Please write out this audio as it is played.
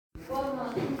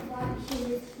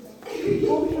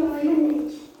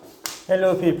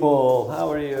Hello people, how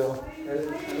are you?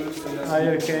 Are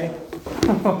you okay?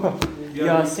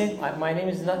 Yasin? My name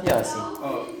is not Yasin.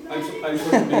 Oh, I'm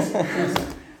sorry, Mason.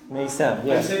 Mason,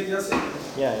 yeah. I said Yasin.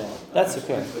 Yeah, that's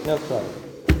okay, no problem.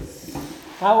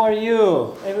 How are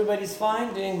you? Everybody's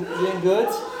fine? Doing good?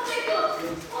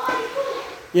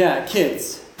 Yeah,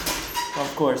 kids,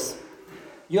 of course.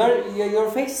 Your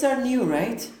faces are new,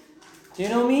 right? Do you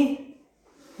know me?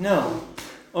 No.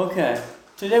 Okay.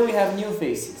 Today we have new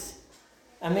faces.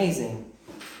 Amazing.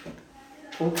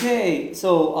 Okay,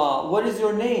 so what is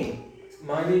your name?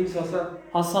 My name is Hasan.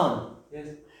 Hassan. Yes.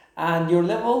 And your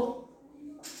level?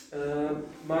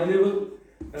 My level,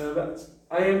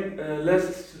 I am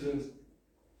last student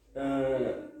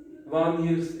 1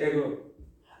 year ago.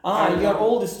 You're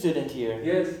old student here.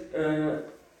 Yes,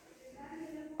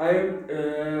 I am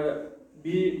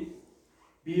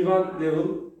B1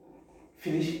 level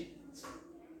finish.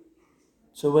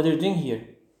 So what are you doing here?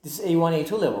 This is A1,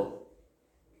 A2 level.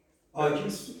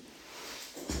 Hakimiz.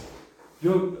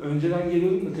 Yok, önceden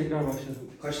geliyordum da tekrar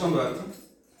başladım. Kaçtan bıraktın?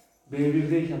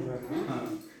 B1'deyken bıraktım.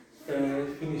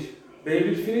 Finish.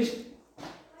 B1 finish.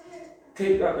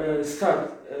 Tekrar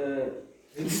start.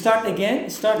 You start again?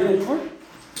 Start Yes. over?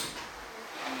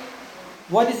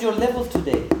 What is your level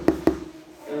today?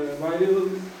 My level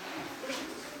is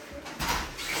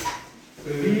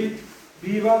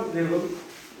B1 level.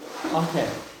 Okay,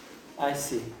 I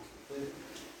see.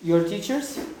 Your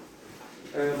teachers?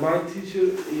 My teacher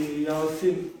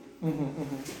Yasin.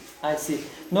 I see.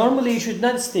 Normally you should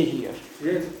not stay here.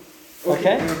 Yes.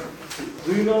 Okay.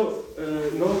 Do you know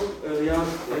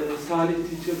Salih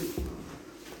teacher?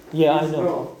 Yeah, I Yes, know.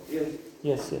 no. Yes.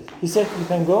 Yes. He said you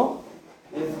can go?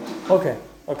 Yes.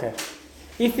 Okay.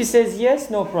 If he says yes,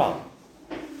 no problem.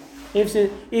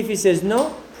 If he says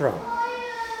no, problem.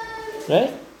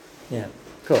 Right? Yeah,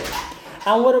 cool.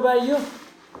 And what about you?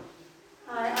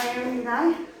 Hi, I am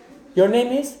Nilay. Your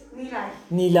name is? Nilay.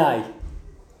 Nilay.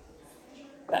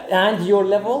 And your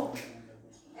level?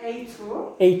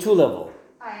 A2. A2 level.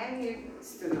 I am new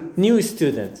student. New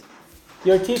student.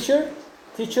 Your teacher?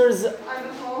 Teachers? I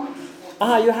don't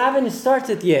know. You haven't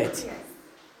started yet. Yes.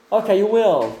 Okay, you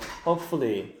will,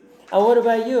 hopefully. And what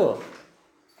about you?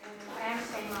 I am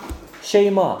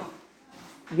Şeyma. Şeyma.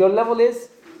 Your level is?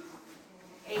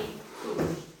 A2.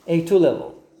 A2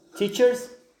 level. Teachers?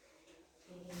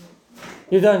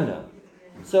 You don't know.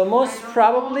 So most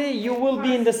probably you will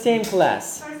be in the same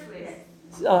class. First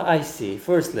place. I see.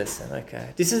 First lesson.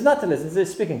 Okay. This is not a lesson. It's a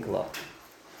speaking club.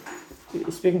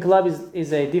 Speaking club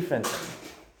is a different thing.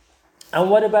 And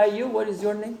what about you? What is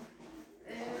your name?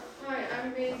 Hi,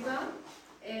 I'm Beyza.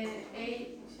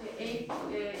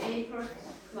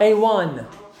 A1. A1.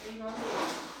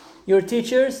 Your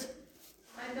teachers?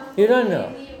 You don't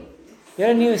know. You're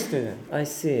a new student. I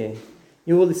see.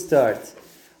 You will start.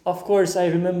 Of course, I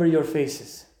remember your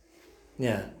faces.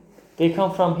 Yeah. They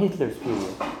come from Hitler's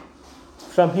period.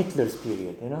 From Hitler's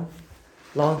period,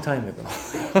 Long time ago.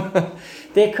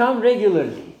 They come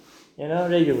regularly.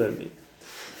 Regularly.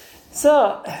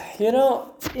 So,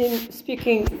 in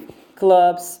speaking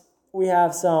clubs, we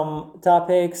have some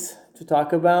topics to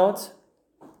talk about.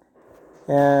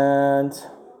 And,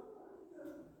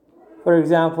 for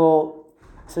example,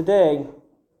 today,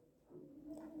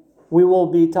 we will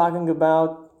be talking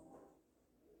about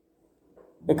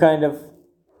a kind of,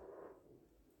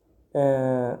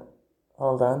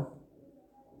 hold on.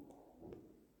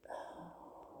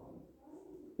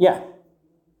 Yeah.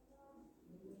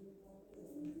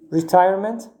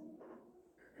 Retirement.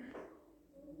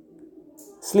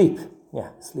 Sleep. Yeah,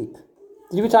 sleep.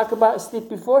 Did we talk about sleep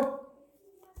before?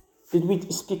 Did we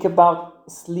speak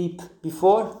about sleep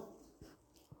before?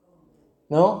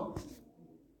 No?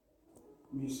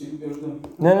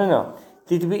 No.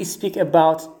 Did we speak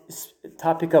about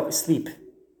topic of sleep?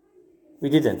 We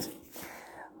didn't.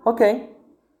 Okay.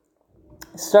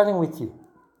 Starting with you.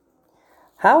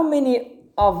 How many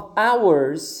of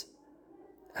hours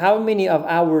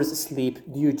sleep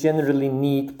do you generally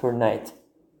need per night?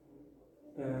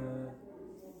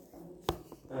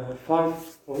 5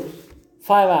 hours.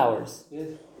 5 hours. Yes.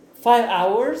 5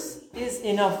 hours is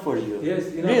enough for you. Yes,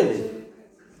 enough. Really?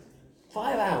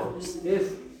 5 hours. Yes.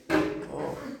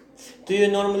 Cool. Do you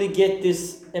normally get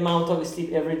this amount of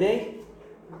sleep every day?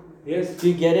 Yes. Do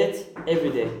you get it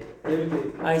every day? Every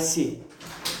day. I see.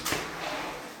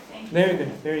 Very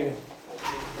good.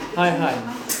 Hi.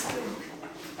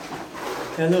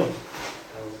 Hello.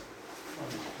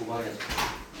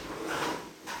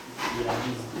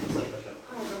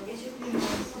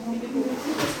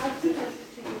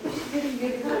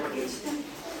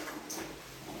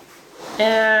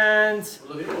 And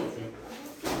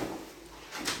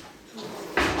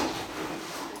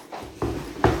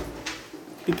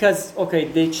because, okay,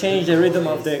 they changed the rhythm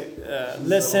of the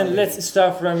lesson, let's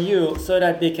start from you so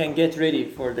that they can get ready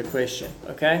for the question,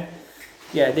 okay?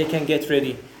 Yeah, they can get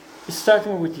ready.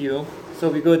 Starting with you, so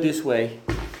we go this way,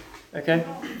 okay?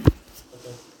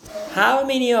 How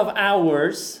many of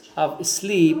hours of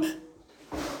sleep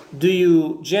do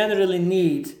you generally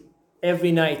need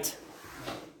every night?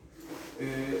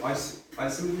 I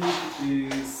sleep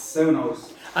 7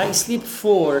 hours. I sleep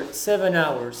for 7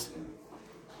 hours.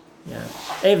 Yeah,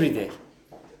 every day.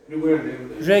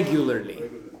 Regularly.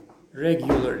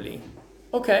 Regularly.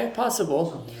 Okay,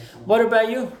 possible. What about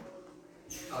you?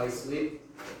 I sleep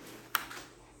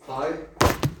 5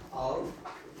 hours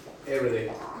every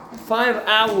day. 5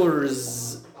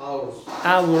 hours.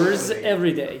 Hours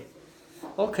every day.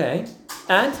 Okay.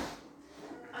 And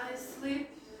I sleep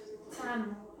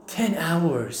 10. 10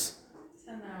 hours.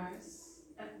 10 hours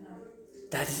at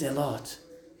night. That is a lot.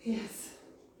 Yes.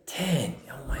 10.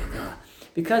 Oh my god.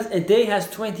 Because a day has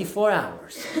 24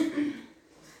 hours.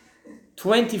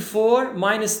 24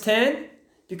 minus 10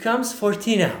 becomes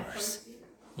 14 hours.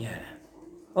 Yeah.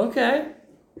 Okay.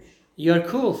 You're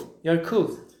cool. You're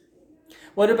cool.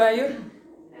 What about you?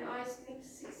 I sleep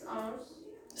 6 hours.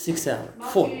 6 hours. But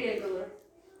 4. Irregular.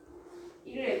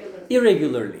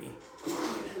 Irregularly.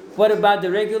 What about the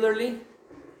regularly?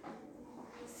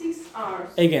 6 hours.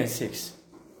 Again 6.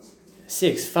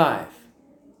 6, 5,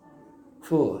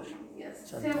 4, Yes.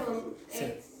 Sometimes. 7,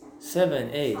 8. 7,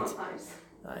 8. Sometimes.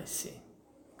 I see.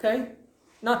 Okay.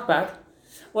 Not bad.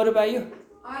 What about you?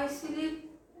 I sleep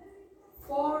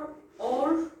 4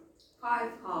 or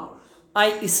 5 hours.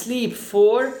 I sleep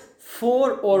for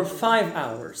 4 or 5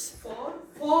 hours.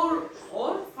 4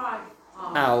 or 5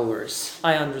 hours. Hours.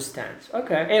 I understand.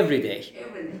 Okay. Every day.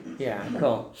 Every day. Yeah,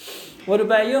 cool. What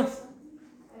about you?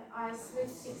 I sleep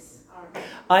 6 hours.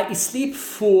 I sleep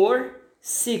for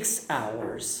 6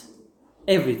 hours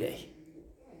every day.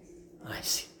 I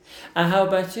see. And how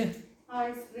about you?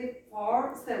 I sleep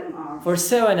for 7 hours. For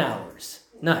 7 hours.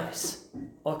 Nice.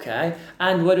 Okay.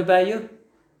 And what about you?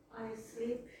 I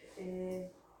sleep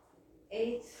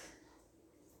 8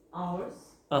 hours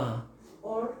Uh-huh.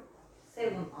 or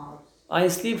 7 hours. I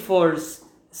sleep for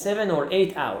 7 or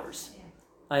 8 hours.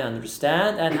 I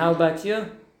understand. And how about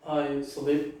you? I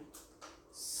sleep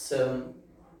 7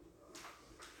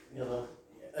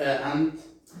 and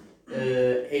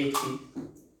 80.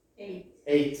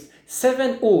 8.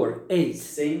 7 or 8.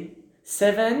 Same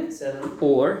 7 7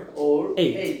 or or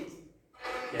 8 8.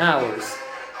 hours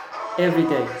every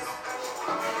day.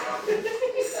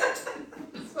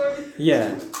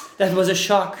 Yeah. That was a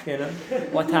shock, you know.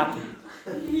 What happened?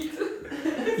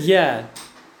 Yeah.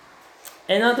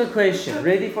 Another question.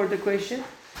 Ready for the question?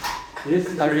 Yes.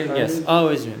 Yes,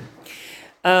 always ready.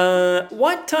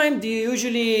 What time do you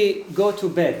usually go to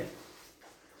bed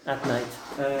at night?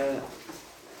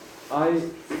 I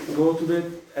go to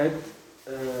bed at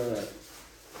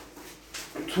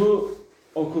 2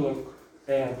 o'clock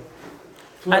a.m.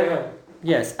 2 At- a.m.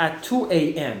 Yes, at 2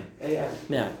 a.m. a.m.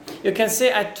 Yeah. You can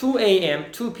say at 2 a.m.,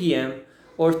 2 p.m.,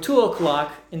 or 2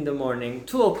 o'clock in the morning,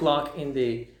 2 o'clock in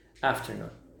the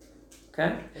afternoon.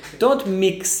 Okay? Don't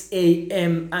mix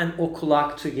a.m. and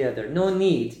o'clock together. No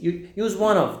need. You use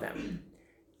one of them.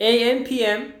 A.m.,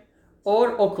 p.m.,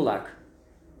 or o'clock.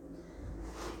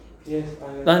 Yes,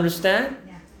 I Understand?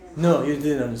 No, you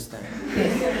didn't understand.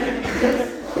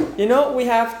 You know, we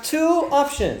have 2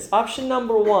 options. Option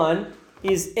number 1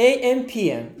 is a.m.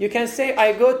 p.m. You can say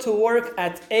I go to work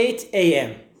at 8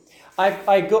 a.m.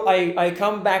 I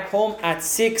come back home at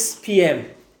 6 p.m.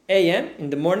 a.m. in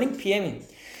the morning, p.m. in.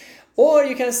 Or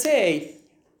you can say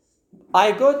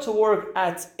I go to work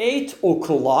at 8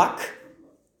 o'clock.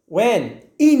 When?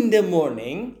 In the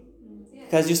morning.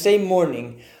 Because you say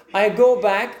morning. I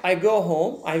go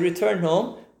home, I return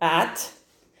home at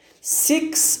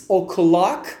 6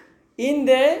 o'clock in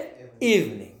the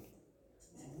evening.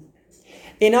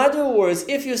 In other words,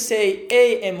 if you say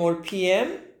a.m. or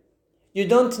p.m., you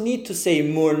don't need to say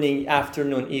morning,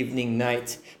 afternoon, evening,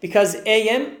 night. Because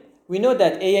a.m., we know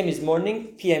that a.m. is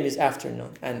morning, p.m. is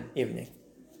afternoon and evening.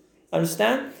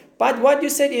 Understand? But what you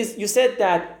said is, you said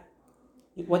that,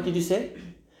 what did you say?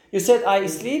 You said I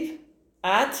sleep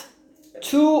at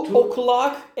 2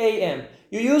 o'clock a.m.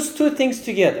 You use 2 things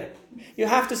together. You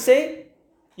have to say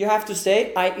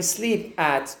I sleep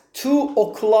at 2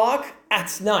 o'clock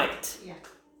at night. Yeah.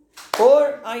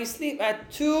 Or I sleep at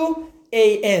 2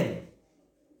 a.m.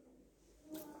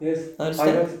 Yes.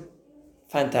 Understand?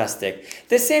 Fantastic.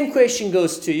 The same question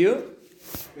goes to you.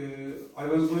 I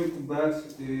was going to bed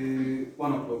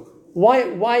 1 o'clock.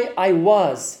 Why I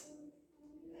was?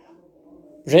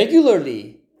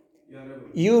 Regularly.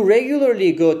 You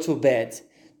regularly go to bed.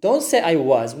 Don't say I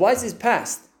was. Was is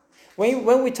past.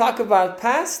 When we talk about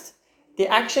past, the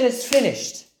action is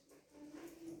finished.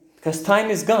 Because time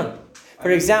is gone.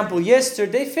 For example,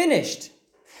 yesterday finished.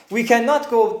 We cannot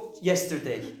go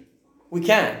yesterday. We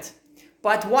can't.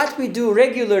 But what we do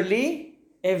regularly,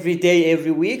 every day,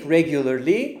 every week,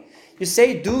 regularly, you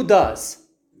say do, does.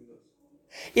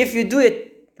 If you do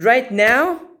it right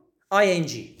now,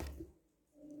 ing.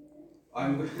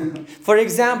 For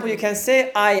example, you can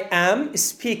say I am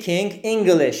speaking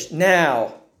English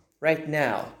now. Right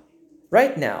now.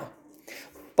 Right now.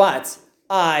 But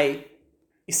I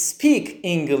speak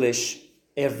English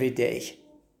every day.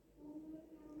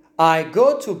 I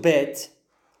go to bed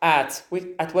at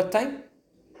what time?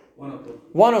 1 o'clock.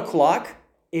 1 o'clock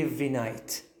every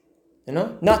night. You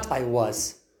know? Not I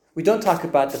was. We don't talk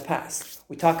about the past.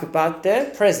 We talk about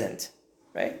the present.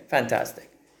 Right? Fantastic.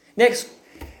 Next.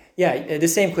 Yeah, the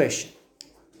same question.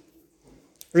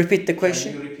 Repeat the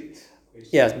question. Can you repeat?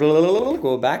 Yes.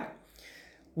 Go back.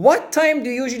 What time do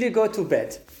you usually go to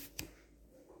bed?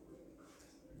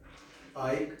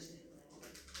 I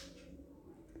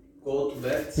go to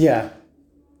bed Yeah.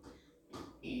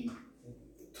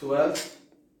 12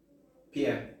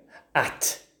 p.m.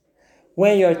 At.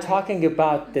 When you're talking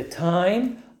about the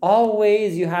time,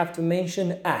 always you have to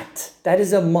mention at. That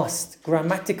is a must.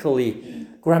 Grammatical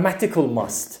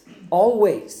must.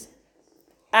 Always.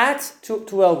 At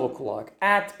 12 o'clock.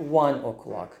 At 1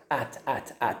 o'clock. At.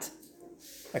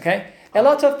 Okay? A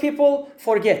lot of people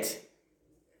forget.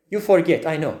 You forget,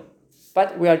 I know.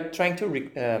 But we are trying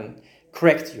to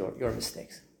correct your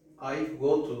mistakes. I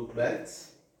go to bed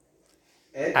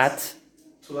At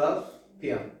 12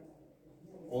 p.m.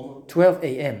 Onu 12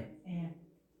 a.m.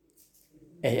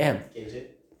 A.m. gece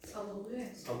Sabah.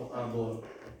 sabah doğru.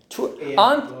 To,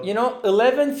 on,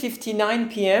 11:59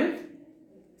 p.m.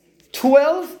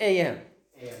 12 a.m.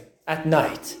 AM. at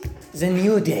night. It's a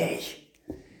new day.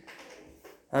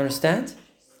 Understand?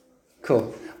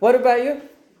 Cool. What about you?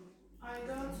 I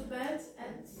go to bed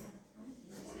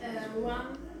at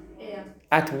 1 a.m.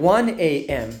 At 1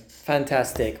 a.m.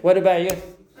 Fantastic. What about you?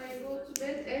 I go to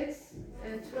bed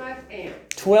at 12 a.m.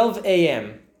 12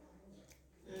 a.m.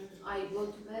 I go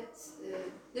to bed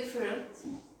different.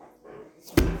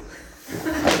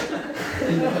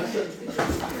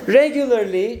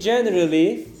 Regularly,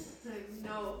 generally.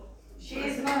 No, she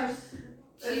is nurse.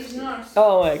 She's nurse.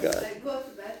 Oh my God. I go to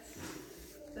bed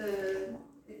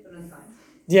different times.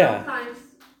 Yeah. Sometimes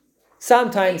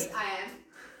Sometimes, I am.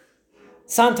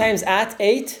 sometimes at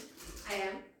 8 I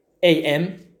am.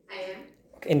 a.m. I am.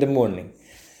 in the morning.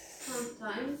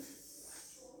 Sometimes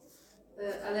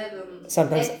 11.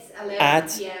 Sometimes at 11 at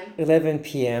p.m. 11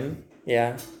 p.m.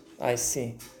 Yeah, I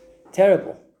see.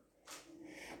 Terrible.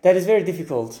 That is very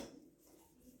difficult.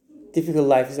 Difficult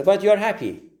life. But you are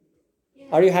happy. Yeah.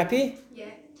 Are you happy? Yeah.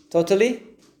 Totally?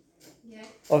 Yeah.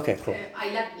 Okay, cool. I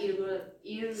like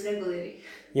irregularly.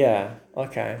 Yeah,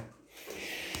 okay.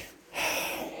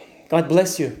 God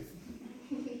bless you.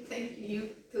 Thank you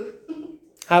too.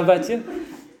 How about you?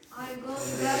 I go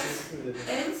to bed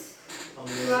at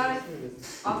 12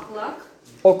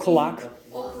 o'clock.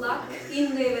 O'clock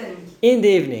In the evening. in the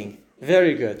evening.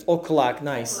 Very good. O'clock,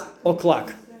 nice.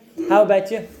 O'clock. How about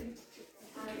you?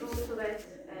 I go to bed at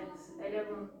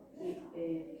 11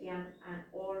 p.m.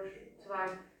 or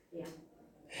 12 p.m.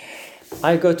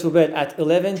 I go to bed at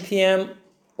 11 p.m.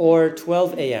 or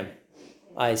 12 a.m.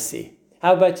 I see.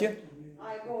 How about you?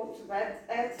 I go to bed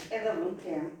at 11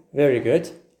 p.m. Very good.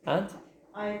 And?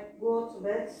 I go to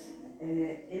bed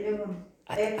 11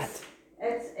 At.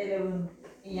 at 11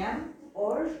 a.m.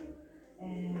 or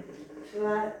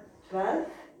 12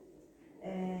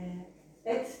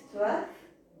 at 12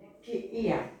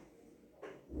 p.m.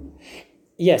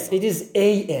 Yes, it is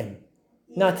a.m.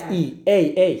 Not E.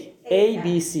 A,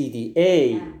 B, C, D.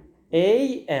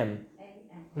 A.M.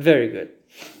 Very good.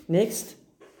 Next.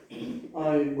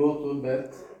 I go to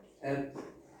bed at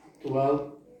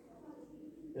 12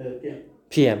 p.m.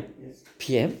 P.M. Yes.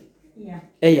 P.M. Yeah.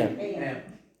 A.M. AM.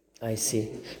 I see.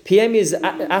 P.M. is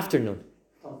afternoon.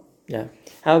 Oh. Yeah.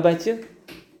 How about you?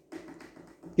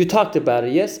 You talked about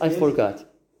it, yes? I forgot.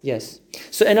 Yes.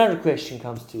 So another question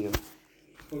comes to you.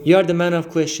 You are the man of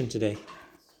question today.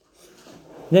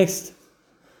 Next.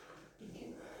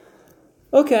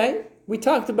 Okay, we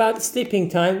talked about sleeping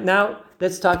time. Now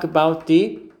let's talk about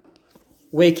the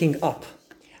waking up.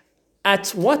 At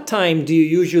what time do you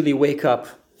usually wake up?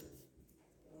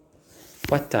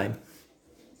 What time?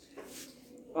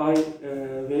 I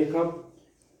wake up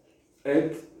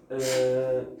at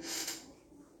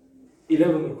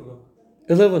 11 o'clock.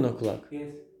 11 o'clock.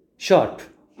 Yes. Sharp.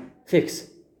 Fix.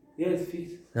 Yes,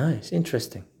 fix. Nice.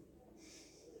 Interesting.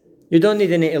 You don't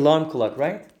need any alarm clock,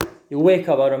 right? You wake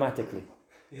up automatically.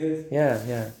 Yes.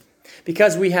 Yeah.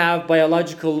 Because we have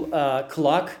biological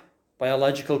clock.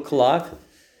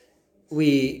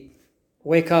 We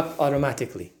wake up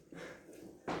automatically.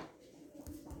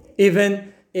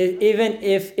 Even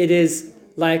if it is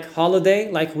like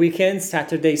holiday, like weekend,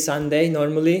 Saturday, Sunday,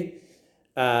 normally,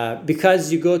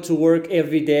 because you go to work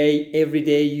every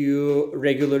day you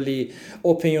regularly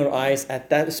open your eyes at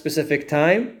that specific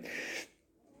time.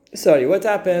 Sorry, what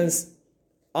happens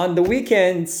on the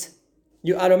weekends,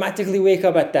 you automatically wake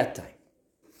up at that time.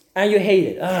 And you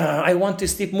hate it. I want to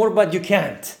sleep more, but you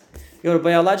can't. Your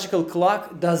biological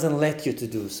clock doesn't let you to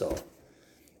do so.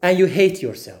 And you hate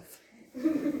yourself. Yeah,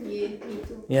 me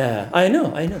too. Yeah, I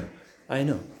know.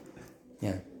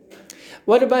 Yeah.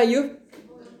 What about you?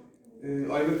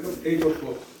 I wake up 8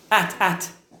 o'clock. At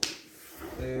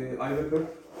I wake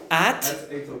up at at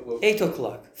 8 o'clock. 8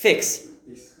 o'clock. Fix.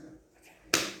 Yes.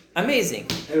 Amazing.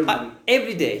 Every morning.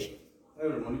 Every day.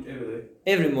 Every morning, every day.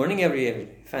 Every morning, every day.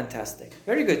 Fantastic.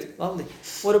 Very good. Lovely.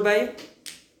 What about you?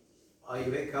 I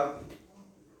wake up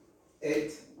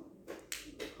at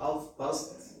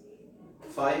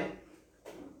 5:30.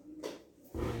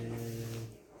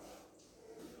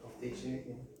 Hafta içi ne?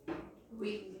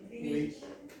 Weekday.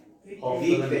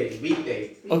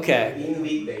 Okay. In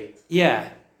weekday. Yeah.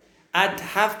 At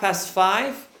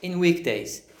 5:30 in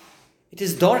weekdays. It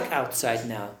is dark outside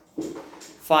now.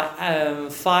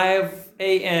 5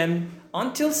 a.m.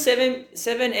 until 7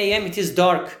 a.m. it is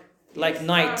dark, like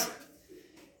night.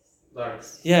 Dark.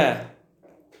 Yeah.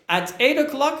 At 8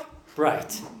 o'clock,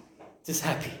 bright. It is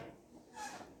happy.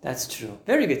 That's true.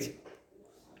 Very good.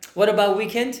 What about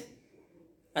weekend?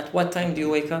 At what time do you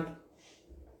wake up?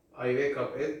 I wake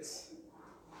up at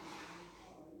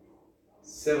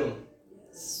 7.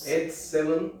 At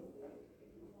 7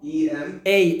 a.m.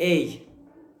 A.M.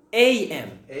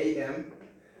 a.m.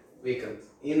 weekend.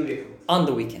 In weekend. On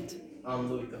the weekend. On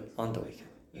the weekend. On the weekend.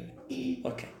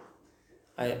 Okay.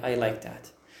 I like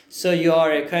that. So you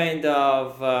are a kind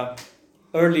of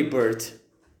early bird,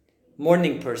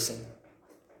 morning person.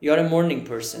 You are a morning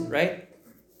person, right?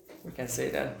 We can say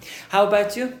that. How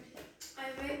about you?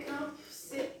 I wake up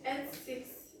at 6.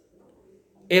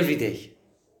 Every day.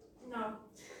 No.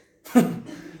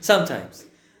 Sometimes.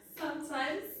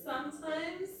 Sometimes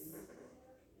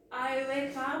I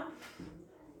wake up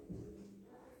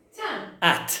 10.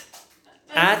 At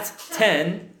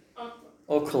 10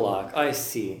 o'clock. I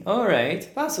see. All right.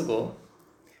 Possible.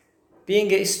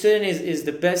 Being a student is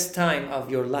the best time of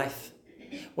your life.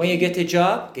 When you get a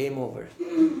job, game over.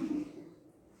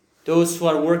 Those who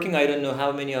are working, I don't know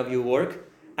how many of you work.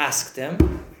 Ask them.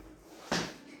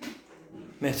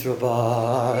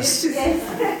 Metrobus.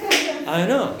 I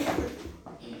know.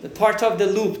 The part of the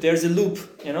loop, there's a loop,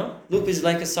 you know? Loop is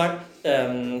like a circle.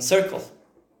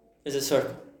 It's a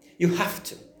circle. You have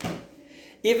to.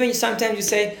 Even sometimes you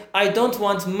say, I don't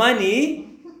want money.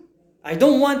 I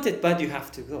don't want it, but you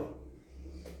have to go.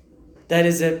 That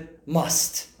is a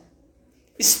must.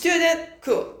 Student,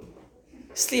 cool.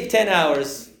 Sleep 10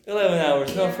 hours, 11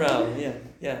 hours, no problem.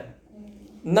 Yeah.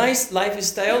 Nice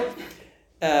lifestyle.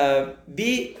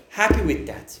 Be happy with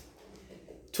that.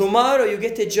 Tomorrow you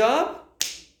get a job,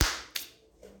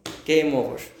 game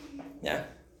over. Yeah.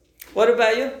 What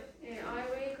about you? I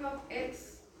wake up at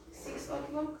 6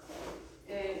 o'clock.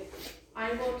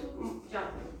 I go to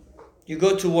job. You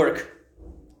go to work.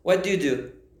 What do you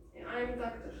do? I'm a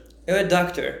doctor. You're a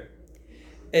doctor.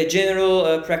 A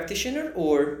general practitioner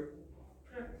or?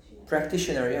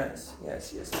 Practitioner, yes, I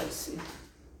see.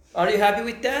 Are you happy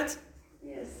with that?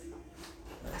 Yes.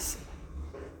 I see.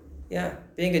 Yeah,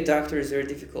 being a doctor is very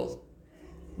difficult.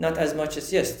 Not as much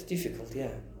as, yes, difficult,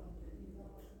 yeah.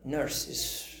 Nurse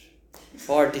is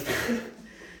far difficult.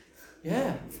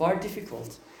 Yeah, far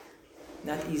difficult.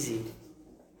 Not easy.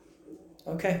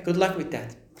 Okay, good luck with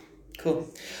that. Cool.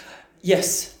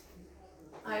 Yes.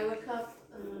 I wake up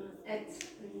at 6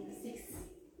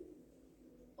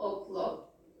 o'clock.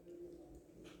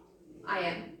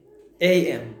 A.M.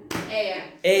 A.M.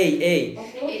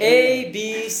 A,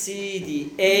 B, C,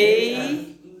 D.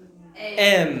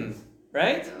 A.M.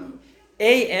 Right?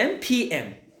 A.M.,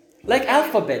 P.M. Like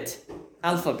alphabet.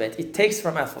 It takes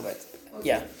from alphabet. Okay.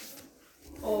 Yeah.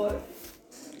 Or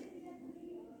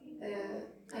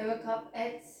I wake up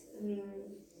at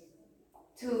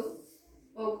 2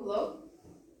 o'clock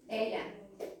a.m.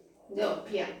 No,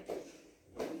 p.m.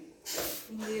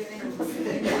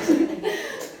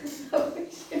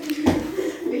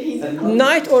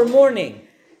 Night or morning?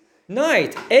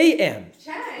 Night. A.M.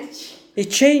 Change. It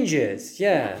changes,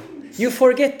 yeah. You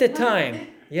forget the time.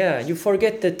 Yeah, you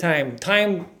forget the time.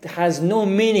 Time has no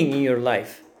meaning in your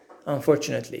life,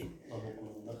 unfortunately.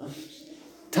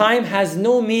 Time has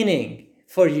no meaning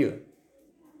for you.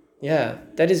 Yeah,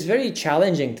 that is very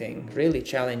challenging thing, really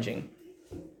challenging.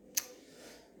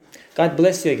 God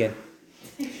bless you again.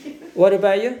 What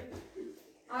about you?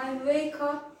 I wake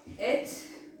up at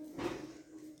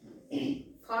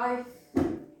 5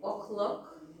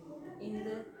 o'clock in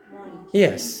the morning.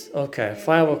 Yes, okay.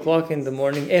 5 o'clock in the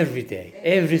morning every day,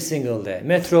 every single day.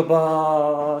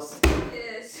 Metrobus.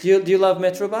 Yes. Do you love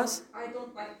Metrobus? I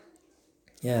don't like.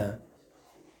 Yeah.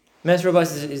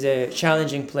 Metrobus is a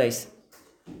challenging place.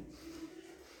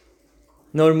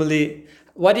 Normally,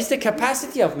 what is the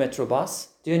capacity of Metrobus?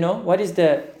 Do you know? What is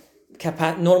the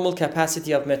normal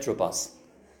capacity of Metrobus?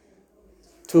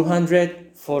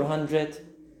 200, 400,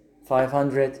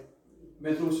 500?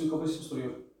 Metrobüsün kapasitesi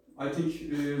soruyor. I think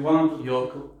 100.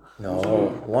 Yok.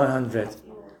 No, 100.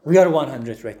 We are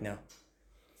 100 right now.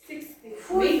 60.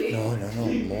 Maybe. No,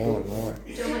 more.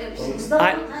 Cama yapıştırdım. I-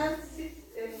 And sit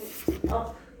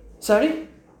up. Sorry?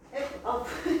 Up.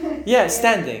 Yeah,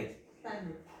 standing.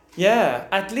 Standing. Yeah,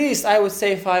 at least I would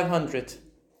say 500.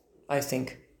 I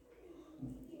think.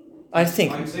 I'm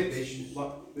saying 500.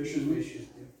 500 mü?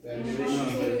 Bence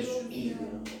 500.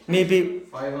 Maybe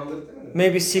 500 değil mi?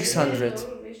 maybe 600.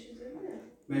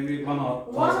 Maybe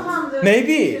 100. 100.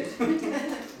 Maybe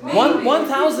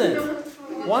 1,000.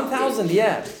 1,000,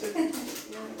 yeah.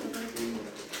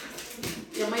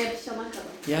 Cama yapışana kadar.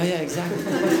 Yeah, exactly.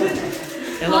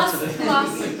 A lot of it.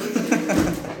 Plus.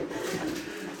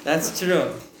 That's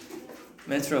true.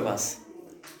 Metrobus.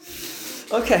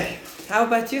 Okay, how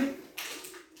about you?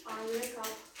 I wake up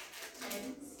at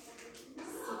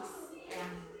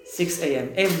 6 a.m. 6 a.m.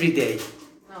 every day.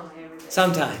 No, every day.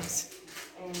 Sometimes.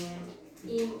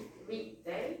 In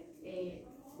weekday,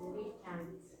 weekend,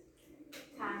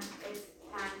 10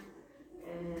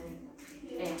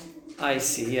 a.m. I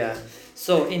see, yeah.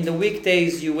 So in the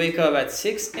weekdays you wake up at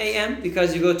 6 a.m.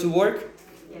 because you go to work.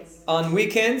 Yes. On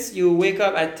weekends you wake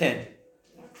up at 10.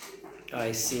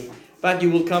 I see. But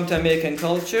you will come to American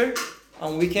culture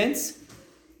on weekends?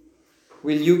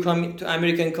 Will you come to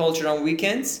American culture on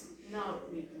weekends? No,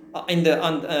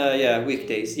 weekend.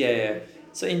 Weekdays. Yeah.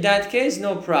 So in that case,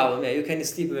 no problem. Yeah, you can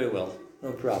sleep very well.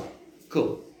 No problem.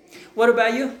 Cool. What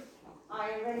about you? I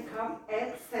wake up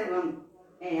at 7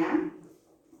 a.m.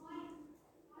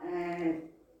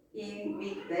 In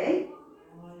weekday.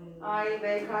 I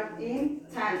wake up in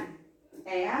 10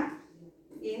 a.m.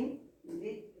 in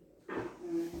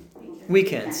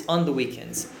Weekends, on the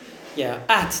weekends. Yeah,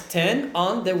 at 10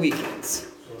 on the weekends.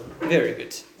 Very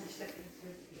good.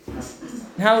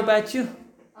 How about you?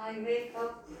 I wake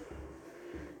up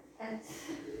at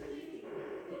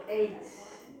 8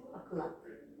 o'clock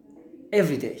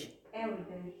Every day. every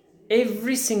day.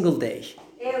 Every single day.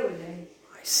 Every day.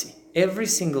 I see. Every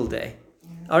single day.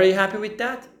 Are you happy with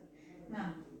that? No.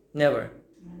 Never.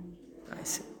 I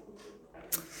see.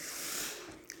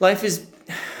 Life is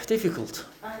difficult.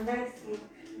 And that's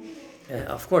it.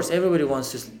 Of course, everybody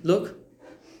wants to look.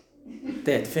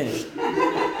 Dead, finished.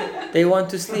 They want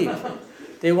to sleep.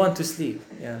 They want to sleep.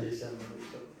 Yeah.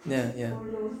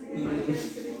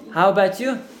 How about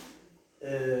you?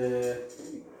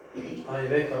 I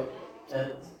wake up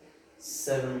at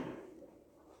 7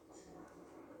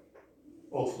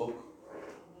 o'clock.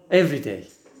 Every day.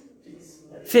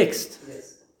 Fixed.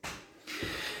 Yes.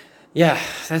 Yeah,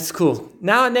 that's cool.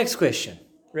 Now, next question.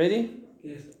 Ready?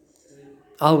 Yes.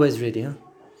 Always ready, huh?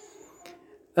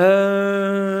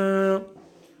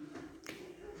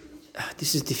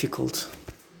 This is difficult.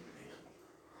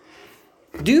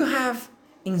 Do you have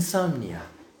insomnia?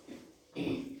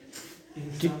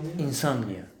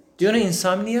 Insomnia. Do you know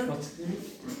insomnia?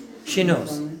 She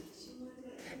knows.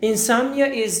 Insomnia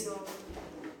is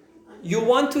you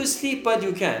want to sleep but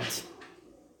you can't.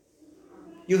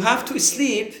 You have to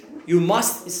sleep. You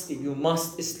must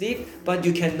sleep, but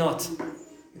you cannot.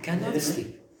 You cannot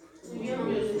sleep.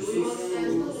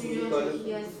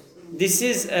 This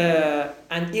is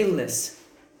an illness.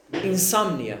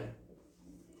 Insomnia.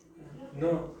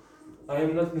 No, I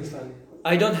am not insomnia.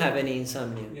 I don't have any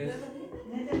insomnia. Yes.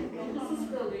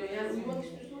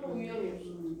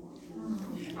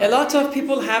 A lot of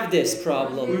people have this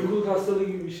problem. Uykuluk hastalığı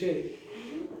gibi bir şey.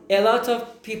 A lot of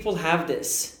people have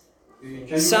this. Can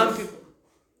you Some use people.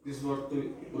 this word to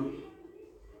group?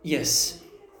 Yes.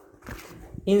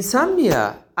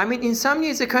 Insomnia. I mean, insomnia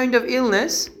is a kind of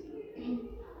illness.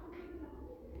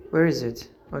 Where is it?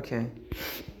 Okay.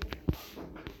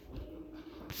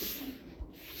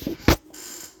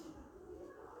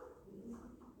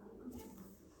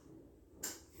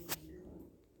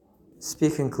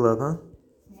 Speaking club, huh?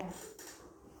 Yes.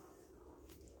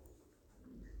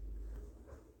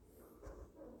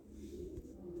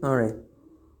 All right.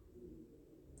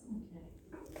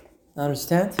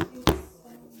 Understand?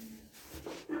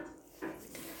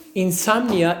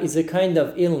 Insomnia is a kind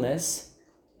of illness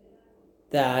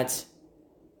that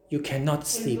you cannot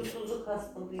sleep. Uykusuzluk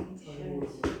hastalığıymış. Evet.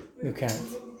 You can't.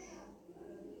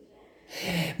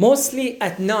 Mostly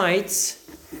at night,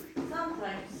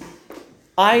 Sometimes.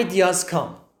 ideas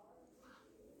come.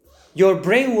 Your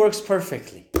brain works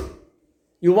perfectly.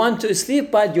 You want to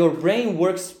sleep, but your brain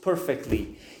works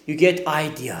perfectly. You get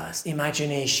ideas,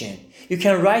 imagination. You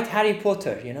can write Harry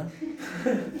Potter, you know.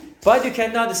 But you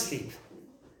cannot sleep.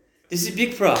 This is a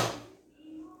big problem.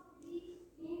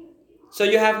 So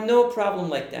you have no problem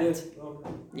like that. Yes, okay.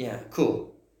 Yeah,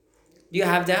 cool. Do you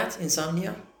have that,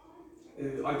 insomnia?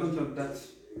 I don't have that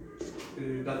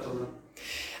problem.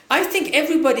 I think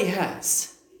everybody has.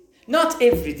 Not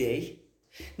every day,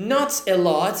 not a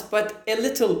lot, but a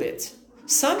little bit.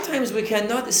 Sometimes we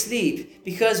cannot sleep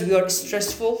because we are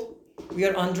stressful, we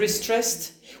are under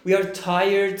stressed, we are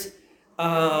tired,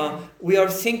 we are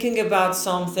thinking about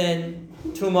something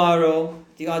tomorrow,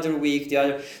 the other week, the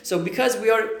other. So because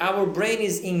our brain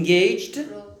is engaged,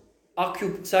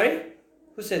 sorry?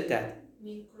 Who said that?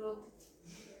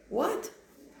 What?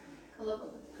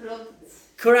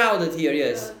 Crowded here,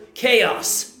 yes.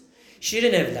 Chaos.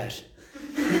 Şirin evler.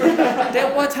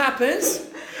 Then what happens?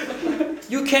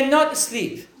 You cannot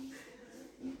sleep.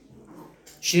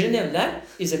 Şirin evler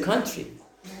is a country,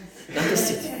 not a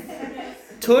city.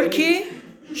 Turkey,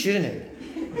 Şirin evler.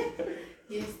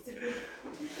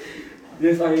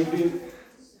 Yes, I agree.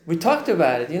 We talked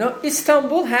about it. You know,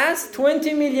 Istanbul has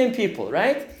 20 million people,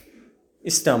 right?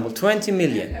 Istanbul, 20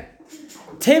 million.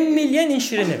 10 million in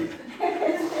Şirin evler.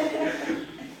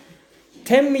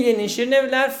 10 million in Şirin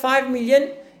evler, 5 million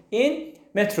in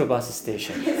metro bus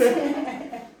station.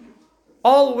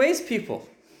 Always people.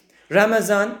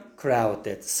 Ramazan,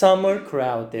 crowded. Summer,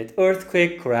 crowded.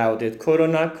 Earthquake, crowded.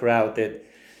 Corona, crowded.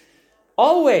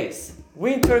 Always.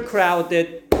 Winter,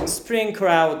 crowded. Spring,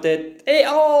 crowded.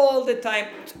 All the time.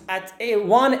 At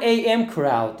 1 a.m.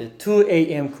 crowded. 2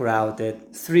 a.m.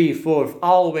 crowded. 3, 4,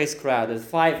 always crowded.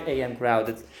 5 a.m.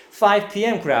 crowded. 5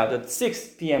 p.m. crowded. 6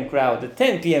 p.m. crowded.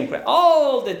 10 p.m. crowded.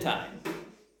 All the time.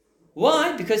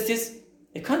 Why? Because it is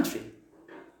a country.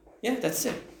 Yeah, that's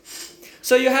it.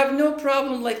 So you have no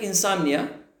problem like insomnia.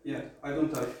 Yeah, I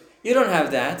don't have. You don't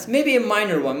have that. Maybe a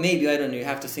minor one. Maybe, I don't know. You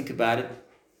have to think about it.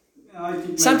 Yeah, I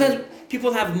think Sometimes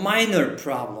people have minor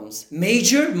problems.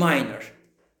 Major, minor.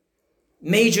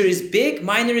 Major is big,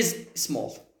 minor is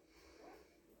small.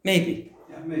 Maybe.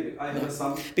 Yeah, maybe. I have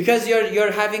some. Because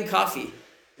you're having coffee.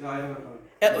 Yeah, I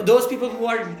have. Those people who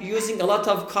are using a lot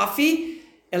of coffee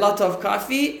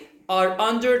are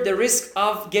under the risk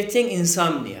of getting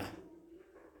insomnia.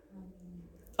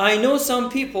 I know some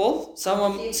people,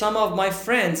 some of my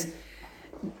friends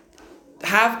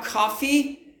have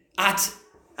coffee at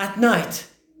night.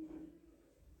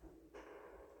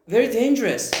 Very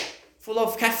dangerous, full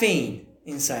of caffeine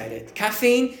inside it.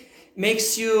 Caffeine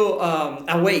makes you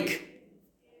awake.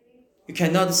 You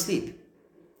cannot sleep.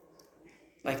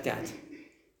 Like that.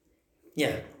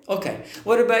 Yeah, okay.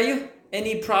 What about you?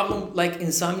 Any problem like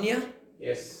insomnia?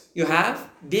 Yes. You have?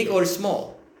 Big or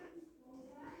small?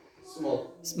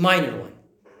 Small. Minor one.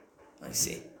 I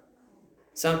see.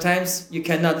 Sometimes you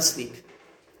cannot sleep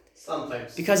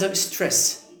Sometimes. because of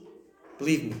stress.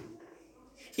 Believe me.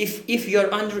 If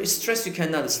you're under stress, you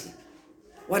cannot sleep.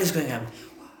 What is going to happen?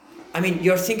 I mean,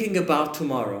 you're thinking about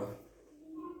tomorrow.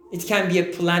 It can be a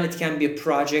plan, it can be a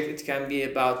project, it can be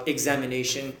about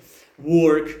examination,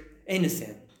 work,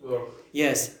 anything. Work.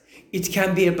 Yes. It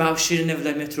can be about Şirin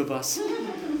Evler Metrobus.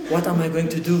 What am I going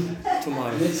to do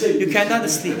tomorrow? You cannot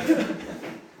sleep.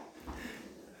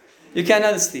 You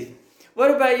cannot sleep.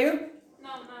 What about you? No,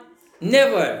 not.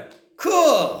 Never.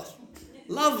 Cool.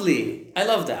 Lovely. I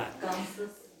love that.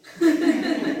 Gamsız.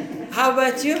 How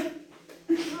about you?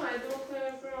 No, I don't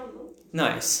have a problem.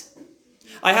 Nice.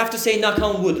 I have to say knock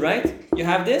on wood, right? You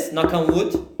have this? Knock on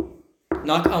wood.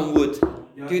 Knock on wood.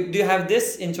 Yeah. Do you have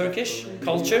this in Turkish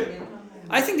culture?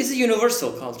 I think this is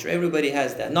universal culture. Everybody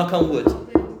has that. Knock on wood.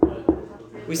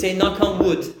 We say knock on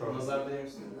wood. Nazar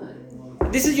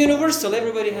değmesin. This is universal.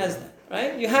 Everybody has that,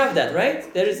 right? You have that,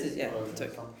 right? There is, yeah. It's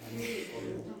okay.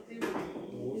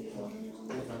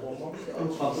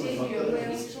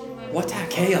 What a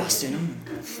chaos, you know.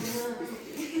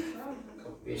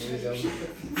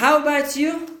 How about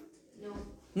you? No.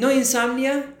 No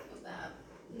insomnia?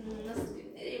 Nasıl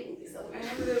diyeyim? Nereye bulduysam.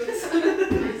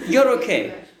 You're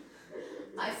okay.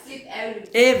 I sleep everywhere.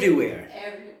 Everywhere.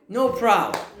 Every. No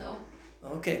problem. No.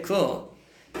 Okay, cool.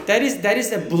 That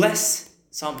is a bless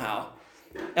somehow.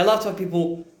 A lot of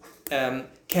people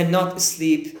cannot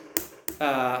sleep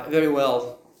very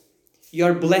well. You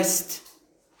are blessed.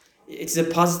 It's a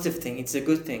positive thing. It's a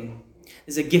good thing.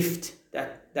 It's a gift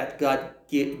that God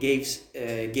gave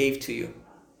to you,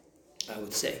 I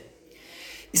would say.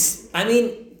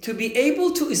 To be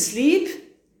able to sleep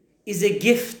is a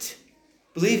gift.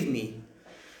 Believe me.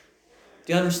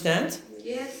 Do you understand?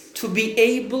 Yes. To be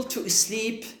able to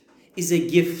sleep is a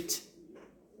gift.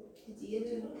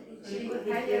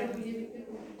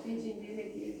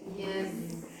 Yes.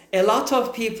 A lot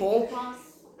of people Once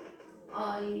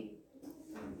I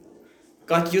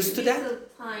got used to that. little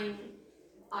time,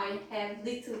 I have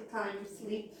little time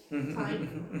sleep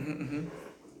time.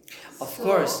 Of So,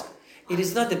 course, it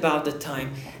is not about the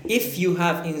time. If you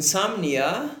have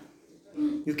insomnia,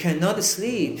 you cannot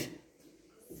sleep.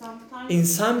 Sometimes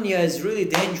Insomnia is really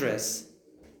dangerous.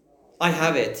 I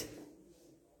have it.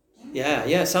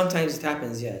 Yeah, sometimes it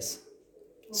happens, yes.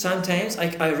 Sometimes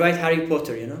I write Harry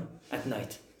Potter, at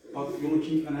night. Bak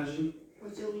Yunus'un enerji.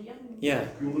 hoca uyuyamıyor. Yeah.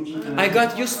 Yunus'un enerji. I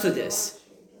got used to this.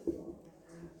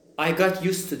 I got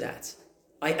used to that.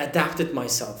 I adapted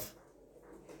myself.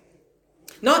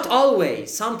 Not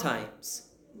always, sometimes.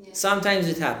 Yeah. Sometimes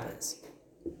it happens.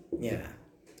 Yeah.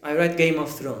 I read Game of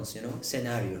Thrones,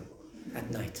 scenario at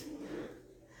night.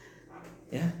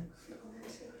 Yeah.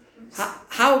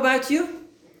 How about you?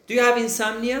 Do you have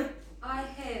insomnia? I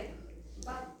have,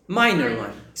 but Minor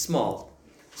one, small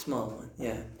one,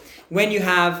 yeah. When you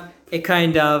have a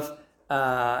kind of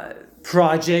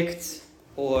project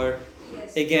or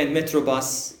yes, again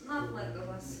Metrobus, not like a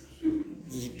bus.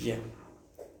 yeah,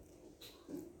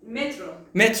 Metro,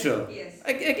 metro. yes,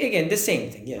 Again, the same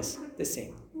thing, yes, the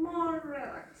same. more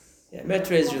relaxed. Yeah,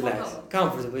 metro is relaxed,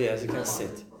 comfortable, yes, you can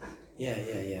sit.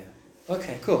 Yeah.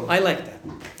 Okay, cool. I like that.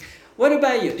 What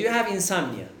about you? Do you have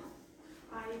insomnia?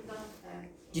 I don't have.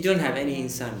 You don't have any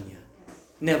insomnia.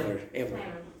 Never, ever.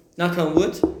 Never. Knock on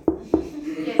wood.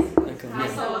 Yes. Knock on I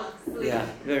wood. saw. Yeah,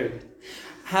 very good.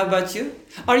 How about you?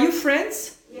 Are you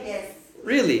friends? Yes.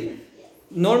 Really?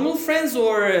 Normal friends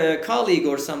or a colleague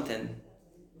or something?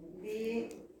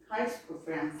 We high school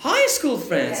friends. High school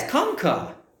friends, Yeah.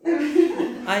 Kanka.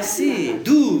 I see.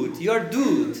 Dude, you're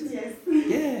dude. Yes.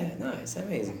 Yeah, nice,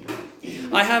 amazing.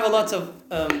 I have a lot of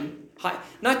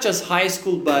not just high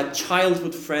school but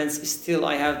childhood friends. Still,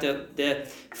 I have the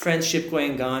friendship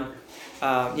going on.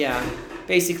 Yeah,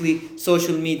 basically,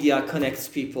 social media connects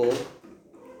people.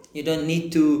 You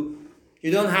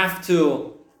don't have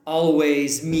to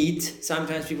always meet.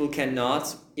 Sometimes people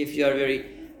cannot. If you are a very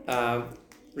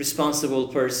responsible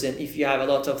person, if you have a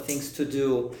lot of things to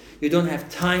do, you don't have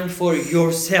time for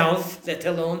yourself, let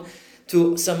alone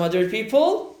to some other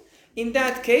people. In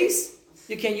that case,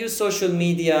 you can use social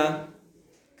media,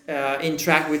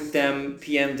 interact with them,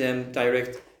 PM them,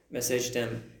 direct message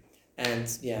them, and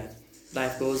yeah,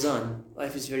 life goes on.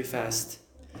 Life is very fast.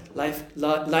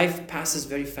 Life passes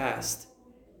very fast.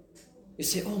 You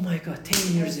say, oh my God,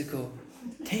 10 years ago,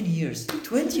 10 years,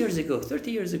 20 years ago,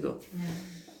 30 years ago.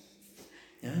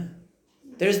 Yeah.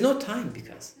 There is no time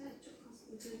because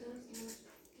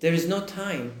there is no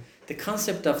time. The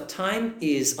concept of time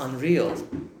is unreal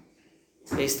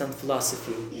based on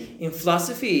philosophy. In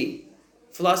philosophy,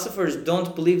 philosophers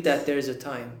don't believe that there is a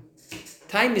time.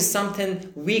 Time is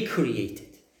something we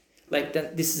created. Like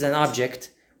that, this is an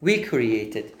object we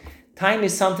created. Time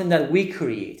is something that we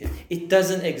created. It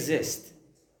doesn't exist.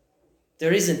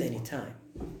 There isn't any time.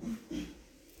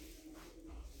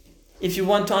 If you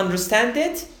want to understand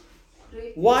it,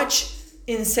 watch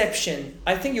Inception.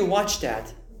 I think you watched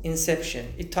that.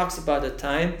 Inception. It talks about the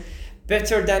time.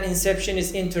 Better than Inception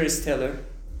is Interstellar.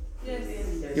 Yes.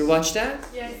 You watched that?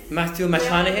 Yes. Matthew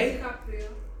McConaughey? DiCaprio.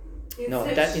 No,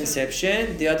 that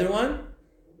Inception. The other one?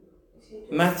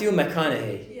 Matthew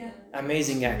McConaughey. Yeah.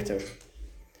 Amazing actor.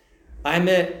 I'm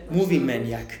a movie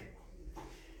maniac.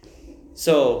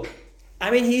 So,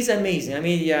 he's amazing.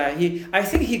 I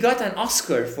think he got an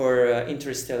Oscar for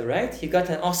Interstellar, right? He got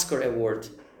an Oscar award.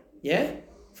 Yeah?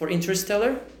 For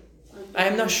Interstellar?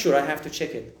 I'm not sure. I have to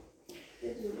check it.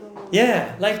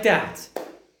 Yeah, like that.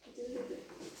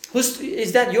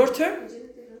 Is that your turn?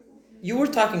 You were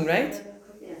talking, right?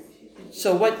 Yes.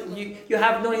 So what, you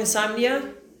have no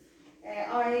insomnia?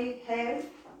 I have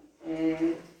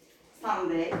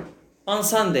Sunday. On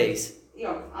Sundays?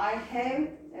 Yok, I have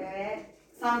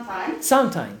sometimes.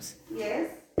 Sometimes. Yes.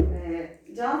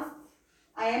 Just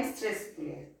I am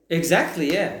stressful.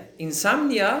 Exactly, yeah.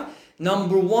 Insomnia,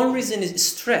 number one reason is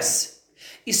stress.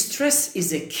 Stress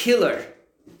is a killer.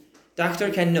 Doctor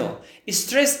can know.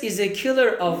 Stress is a killer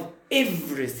of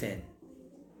everything.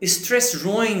 Stress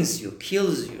ruins you,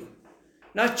 kills you.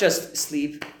 Not just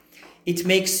sleep, it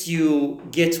makes you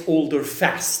get older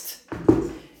fast.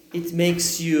 It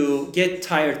makes you get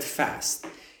tired fast.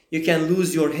 You can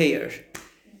lose your hair.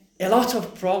 A lot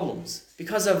of problems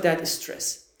because of that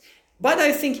stress. But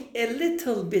I think a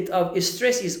little bit of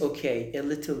stress is okay, a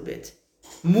little bit.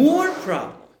 More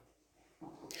problem.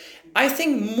 I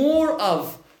think more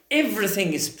of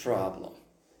everything is problem.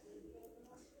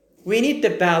 We need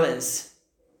the balance.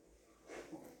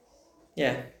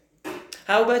 Yeah.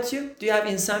 How about you? Do you have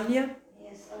insomnia?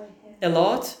 Yes, I have. A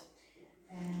lot?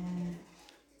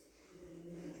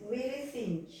 Very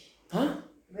think. Huh?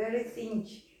 Very think.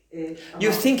 You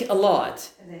about- think a lot.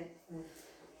 Evet, evet.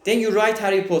 Then you write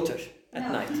Harry Potter at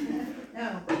No. night.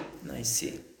 No. I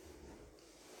see.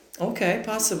 Okay,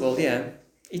 possible, yeah.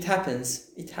 It happens.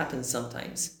 It happens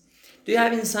sometimes. Do you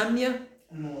have insomnia?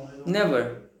 No, I don't.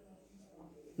 Never.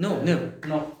 No, never.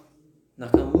 No.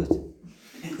 Knock on wood.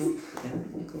 Cool. Yeah,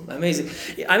 cool. Amazing.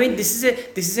 I mean, this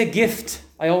is a gift.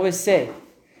 I always say,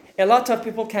 a lot of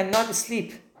people cannot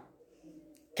sleep.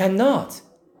 Cannot.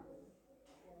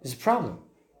 There's a problem.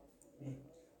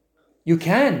 You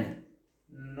can.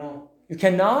 No. You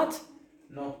cannot.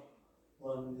 No.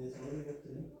 Var mı diye soruyor, yok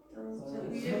dedim.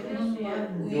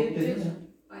 Uyuyabiliyorsun. Yok dedim ya.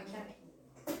 I can.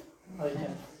 I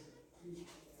can.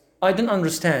 I don't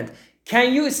understand.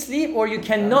 Can you sleep or you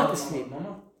cannot sleep?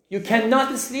 Ama You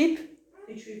cannot sleep?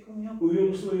 Hiç uykum yok. Uyuyor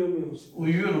musun, uyuyamıyor musun?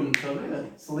 uyuyorum tabii de.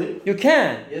 Sleep? You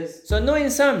can. Yes. So no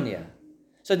insomnia.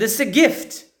 So this is a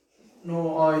gift.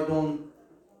 No, I don't.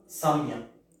 Samya.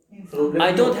 Problem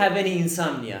I don't yok. have any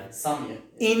insomnia. Samya.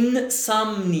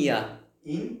 Insomnia.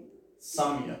 In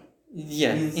Samya.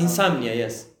 Yeah, Insomnia. insomnia,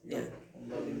 yes. Yeah.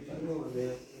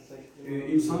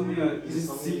 Insomnia, is it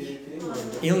sick?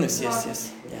 Illness, yes.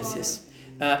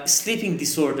 Sleeping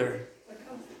disorder.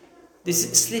 This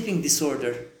is sleeping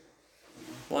disorder.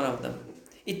 One of them.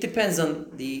 It depends on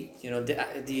the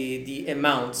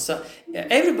amount. So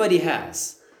everybody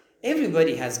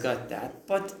has got that,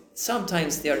 but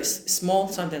sometimes they are small,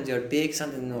 sometimes they are big,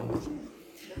 sometimes normal.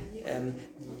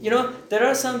 There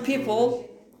are some people.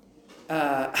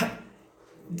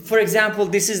 For example,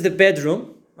 this is the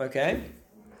bedroom. Okay,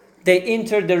 they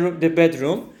enter the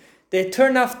bedroom. They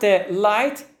turn off the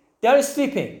light. They are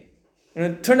sleeping.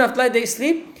 Turn off light. They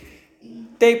sleep.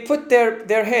 They put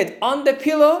their head on the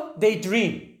pillow. They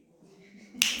dream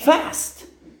fast.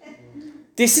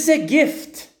 This is a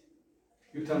gift.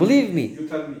 You tell Believe me. You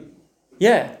tell me.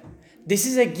 Yeah, this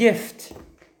is a gift.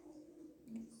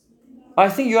 I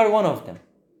think you are one of them.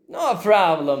 No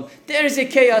problem. There is a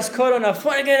chaos, corona.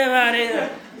 Forget about it.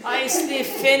 I sleep,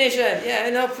 finish it. Yeah,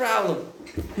 no problem.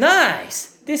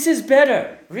 Nice. This is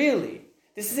better, really.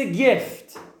 This is a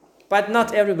gift. But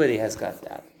not everybody has got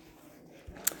that.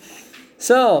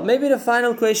 So, maybe the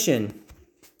final question.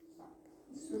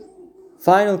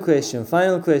 Final question.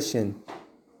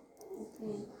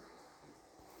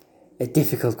 A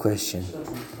difficult question.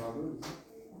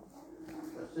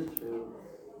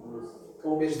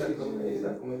 15 dakika mı? 50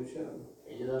 dakika mı? Bir şey herhalde.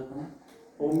 50 dakika mı?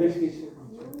 15 geçiyor.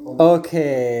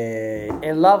 Okay,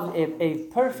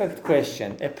 a perfect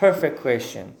question. A perfect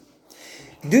question.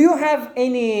 Do you have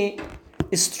any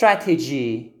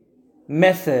strategy,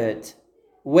 method,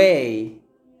 way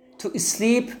to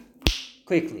sleep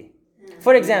quickly?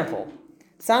 For example,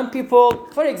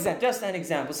 just an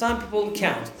example. Some people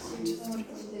count.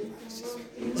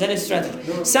 Is that a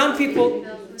strategy?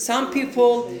 Some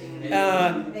people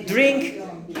drink.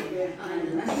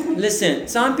 Listen,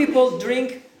 some people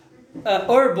drink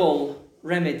herbal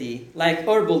remedy, like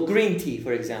herbal green tea,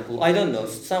 for example. I don't know,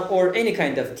 or any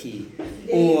kind of tea.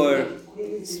 Or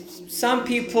some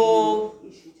people,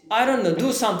 I don't know,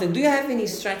 do something. Do you have any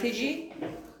strategy?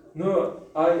 No,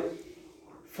 I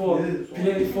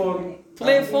play phone.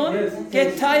 Play phone, Yes.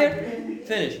 get tired,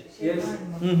 finish. Yes.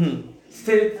 Mm-hmm.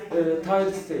 Stay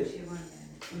tired state.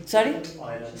 Sorry?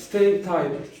 Aynen. Stay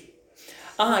tired.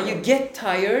 You get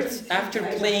tired after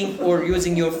playing or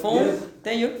using your phone, Yes.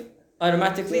 then you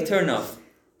automatically turn off.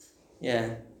 Yeah,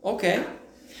 okay.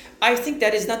 I think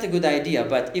that is not a good idea,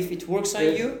 but if it works on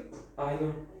Yes. you, I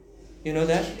know. you know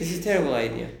that? This is a terrible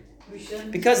idea.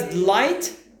 Because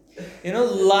lights,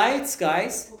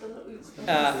 guys,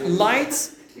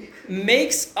 lights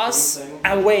makes us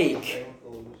awake.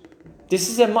 This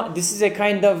is a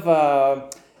kind of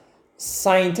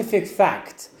scientific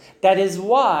fact. That is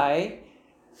why,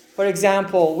 for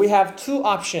example, we have two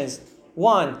options.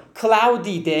 One,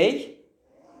 cloudy day.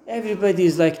 Everybody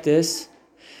is like this.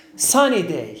 Sunny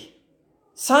day.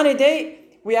 Sunny day,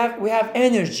 we have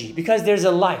energy because there's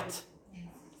a light.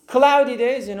 Cloudy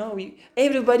days,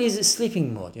 everybody is in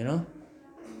sleeping mode,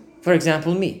 For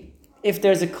example, me. If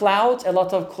there's a cloud, a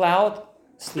lot of cloud,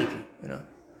 sleepy, you know.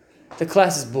 The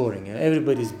class is boring, you know?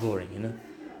 Everybody's boring, you know.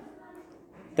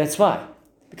 That's why.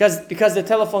 Because the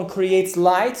telephone creates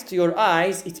light to your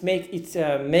eyes, it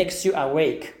makes you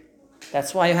awake.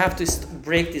 That's why you have to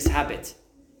break this habit.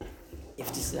 If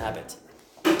this is a habit.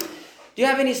 Do you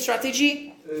have any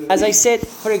strategy? As I said,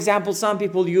 for example, some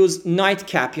people use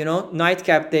nightcap, you know.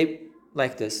 Nightcap, they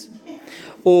like this.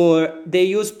 Or they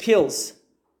use pills.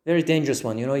 Very dangerous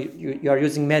one, you know. You are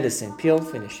using medicine. Pill,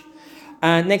 finish.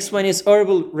 And next one is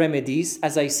herbal remedies.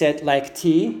 As I said, like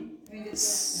tea.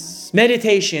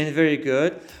 Meditation, very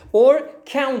good. Or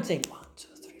counting. 1, 2,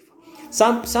 3,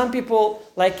 4. Some people,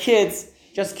 like kids,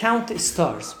 just count the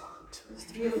stars. 1,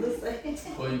 2, 3.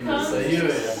 Koyunu sayıyor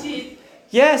ya.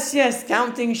 Yes,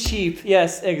 counting sheep.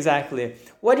 Yes, exactly.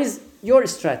 What is your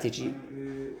strategy?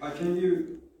 I can give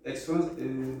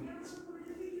experience.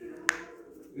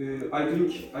 I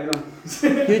drink ayran.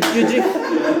 You drink?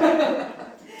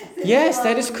 Yes,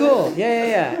 that is cool.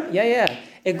 Yeah.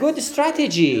 A good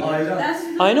strategy.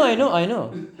 I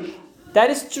know. That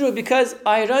is true because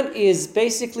ayran is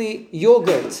basically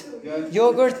yogurt.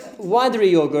 Yogurt, watery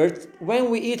yogurt. When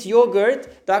we eat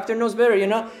yogurt, doctor knows better, you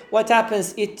know, what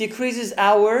happens? It decreases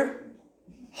our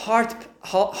heart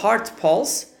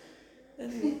pulse.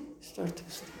 And we start to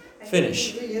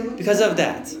finish. Because of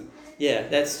that. Yeah,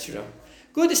 that's true.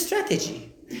 Good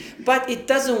strategy. But it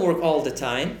doesn't work all the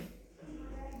time.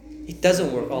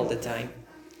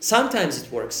 Sometimes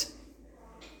it works.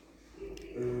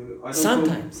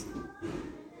 Sometimes.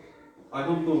 I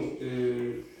don't know.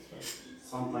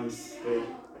 Sometimes.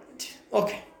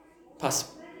 Okay,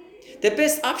 possible. The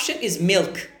best option is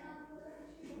milk.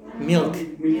 Milk.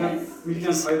 Milk and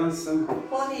ayran sen.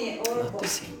 Honey or Not the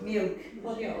same. milk.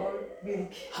 Honey or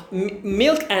milk.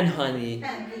 Milk and honey.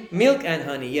 Milk and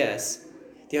honey, yes.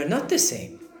 They are not the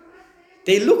same.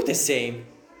 They look the same.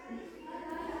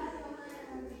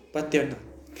 But they're not.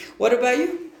 What about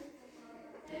you?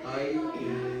 I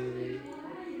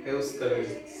have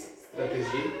strategy.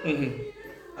 Mm-hmm.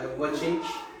 I'm watching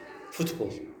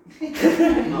Football.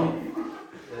 now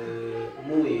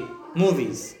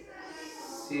Movies.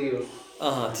 series.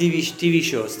 TV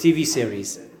shows, TV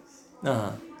series.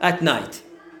 At night.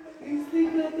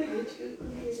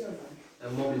 A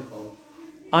mobile phone.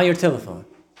 On your telephone.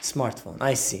 Smartphone.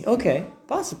 I see. Okay,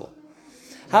 possible.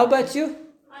 How about you?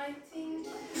 I think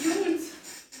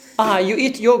yogurt. You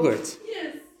eat yogurt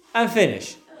Yes. and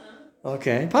finish.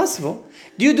 Okay, possible.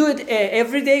 Do you do it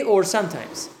every day or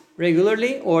sometimes?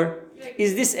 Regularly? Or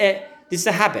is this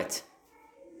a habit?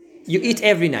 You eat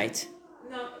every night?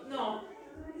 No.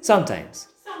 Sometimes.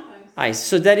 Sometimes.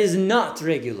 So that is not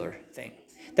regular thing.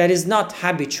 That is not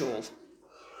habitual.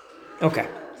 Okay.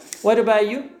 What about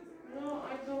you? No,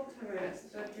 I don't have a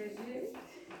strategy.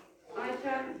 I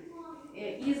can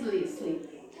easily sleep.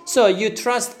 So you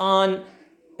trust on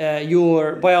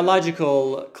your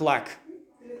biological clock.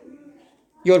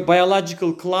 Your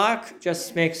biological clock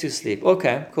just makes you sleep.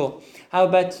 Okay, cool. How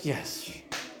about yes?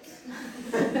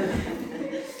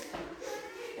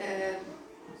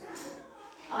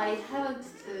 I haven't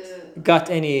Got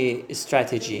any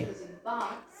strategy?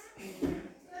 but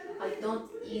I don't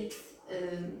eat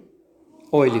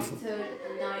Oily after food.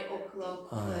 9 o'clock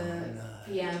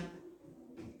p.m.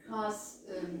 because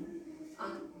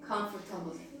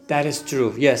uncomfortable. That is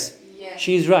true. Yes. Yeah.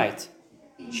 She's right.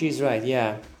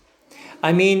 Yeah.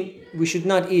 I mean, we should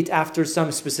not eat after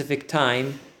some specific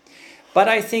time. But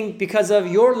I think because of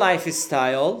your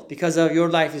lifestyle, because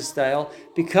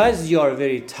you're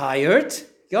very tired,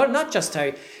 you're not just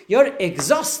tired, you're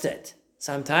exhausted.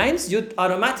 Sometimes you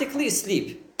automatically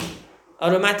sleep.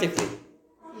 Automatically.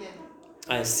 Yeah.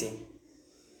 I see.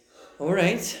 All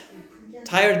right.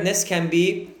 Tiredness can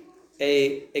be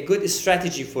a good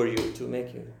strategy for you to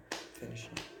make you finish.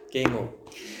 Game over.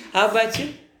 How about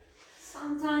you?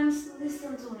 Sometimes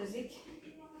listen to music.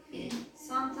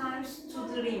 Sometimes to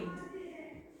dream.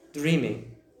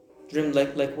 Dreaming. Dream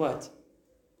like what?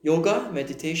 Yoga?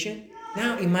 Meditation?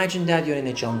 Now imagine that you're in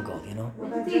a jungle, you know?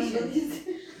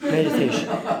 Meditation.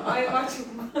 I watch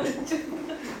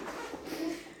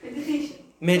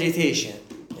Meditation.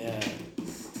 Yeah.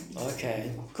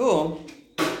 Okay. Cool.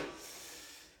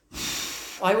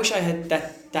 I wish I had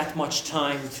that much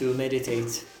time to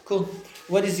meditate. Cool.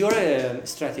 What is your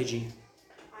strategy?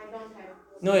 I don't have.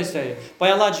 No strategy.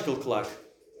 Biological clock.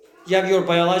 You have your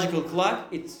biological clock.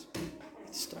 It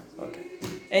starts. Okay.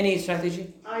 Any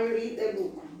strategy? I read a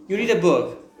book. You read a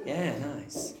book. Yeah,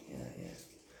 nice. Yeah.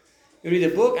 You read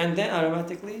a book and then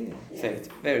automatically fade.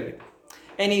 Very good.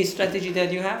 Any strategy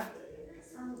that you have?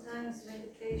 Sometimes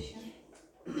meditation.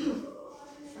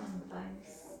 Sometimes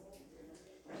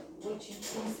watching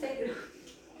Instagram.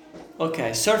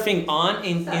 Okay, surfing on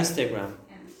in Instagram.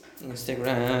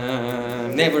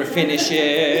 Instagram never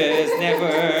finishes,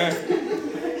 never.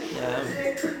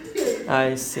 Yeah.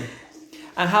 I see.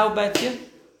 And how about you?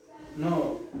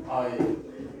 No, I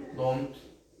don't.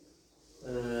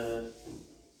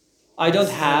 I don't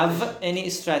have any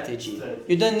strategy.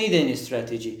 You don't need any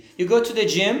strategy. You go to the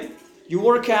gym, you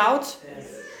work out, Yes.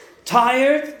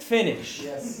 tired, finish.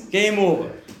 Yes. Game over.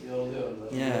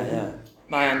 Yoruluyorum ben. Yeah.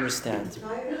 I understand.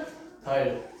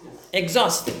 Tired. Yes.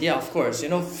 Exhausted, yeah, of course. You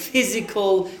know,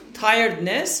 physical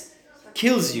tiredness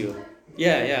kills you.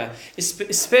 Yeah.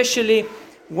 Especially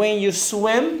when you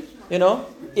swim, you know,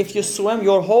 if you swim,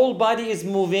 your whole body is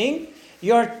moving.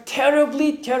 You're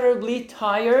terribly, terribly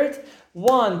tired.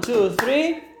 1, 2,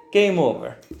 3, game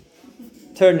over.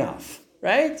 Turn off,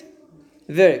 right?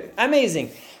 Very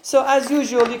amazing. So as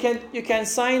usual, you can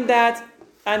sign that,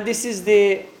 and this is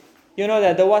the, you know,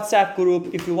 that the WhatsApp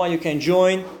group. If you want, you can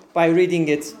join by reading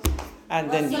it,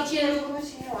 and then WhatsApp grubunun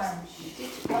şeyi varmış.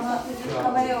 Ona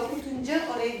kameraya okutunca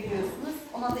oraya giriyorsunuz.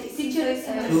 Ona da isim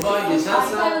resim. Tuğba geçen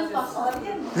saat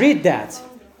Alabilir miyim? read that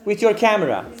with your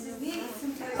camera. Siz niye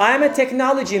isim I am a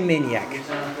technology maniac.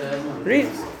 Geçen hafta yazmadım. Read.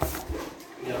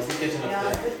 Yazdık geçen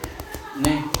hafta.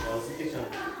 Ne? Yazdık geçen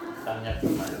hafta. Ben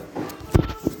yaptım ben.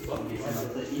 Geçen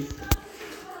hafta ilk.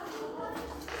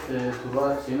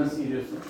 Tuğba nasıl giriyorsun?